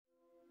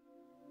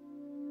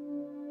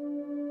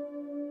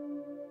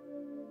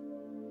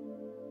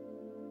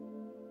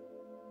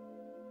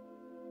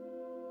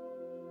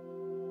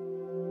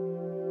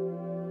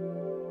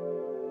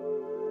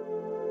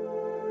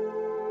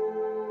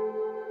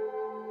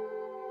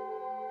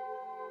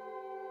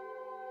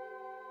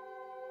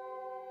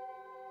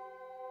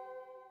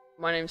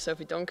My name's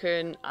Sophie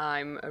Duncan.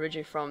 I'm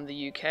originally from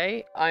the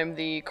UK. I'm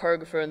the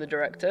choreographer and the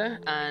director,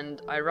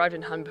 and I arrived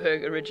in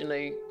Hamburg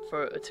originally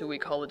for a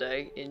 2-week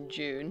holiday in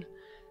June,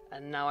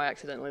 and now I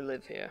accidentally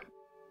live here.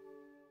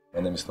 My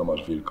name is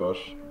Tomas Wilkosz.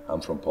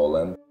 I'm from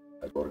Poland.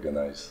 I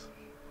organize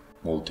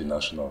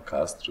multinational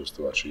cast just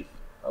to achieve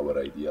our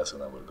ideas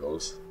and our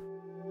goals.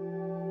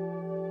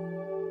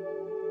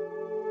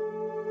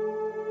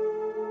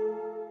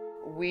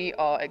 We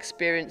are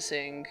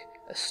experiencing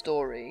a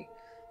story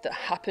that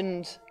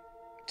happened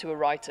to a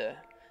writer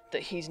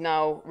that he's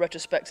now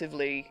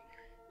retrospectively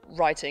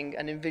writing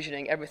and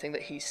envisioning everything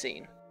that he's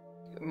seen.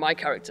 My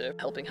character,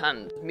 Helping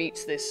Hand,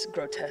 meets this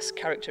grotesque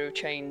character of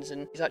chains,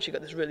 and he's actually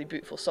got this really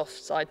beautiful soft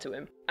side to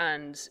him.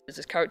 And there's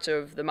this character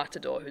of the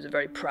matador who's a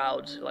very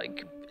proud,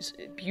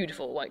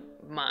 beautiful,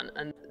 man.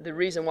 And the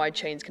reason why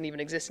chains can even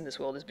exist in this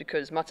world is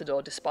because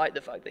Matador, despite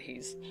the fact that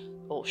he's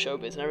all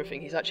showbiz and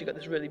everything, he's actually got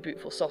this really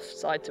beautiful soft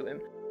side to him.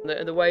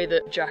 The way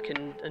that Jack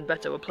and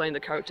Beto were playing the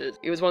characters,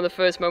 it was one of the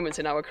first moments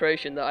in our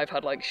creation that I've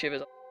had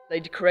shivers. They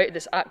created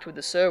this act with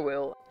the Sir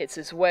wheel. It's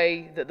this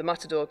way that the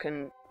Matador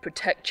can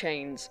protect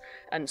chains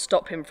and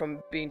stop him from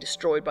being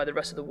destroyed by the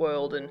rest of the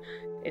world, and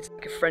it's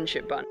like a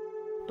friendship band.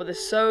 But there's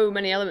so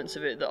many elements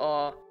of it that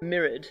are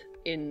mirrored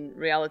in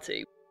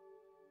reality.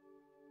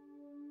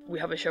 We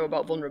have a show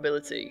about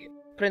vulnerability.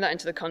 Putting that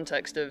into the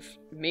context of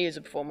me as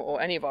a performer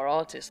or any of our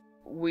artists,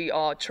 we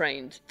are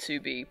trained to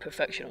be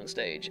perfection on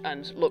stage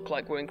and look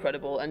like we're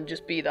incredible and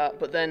just be that,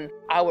 but then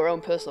our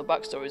own personal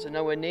backstories are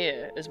nowhere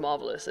near as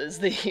marvellous as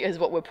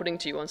what we're putting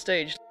to you on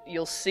stage.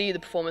 You'll see the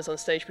performers on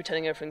stage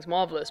pretending everything's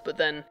marvellous, but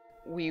then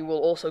we will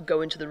also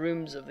go into the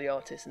rooms of the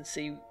artists and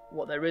see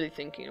what they're really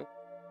thinking.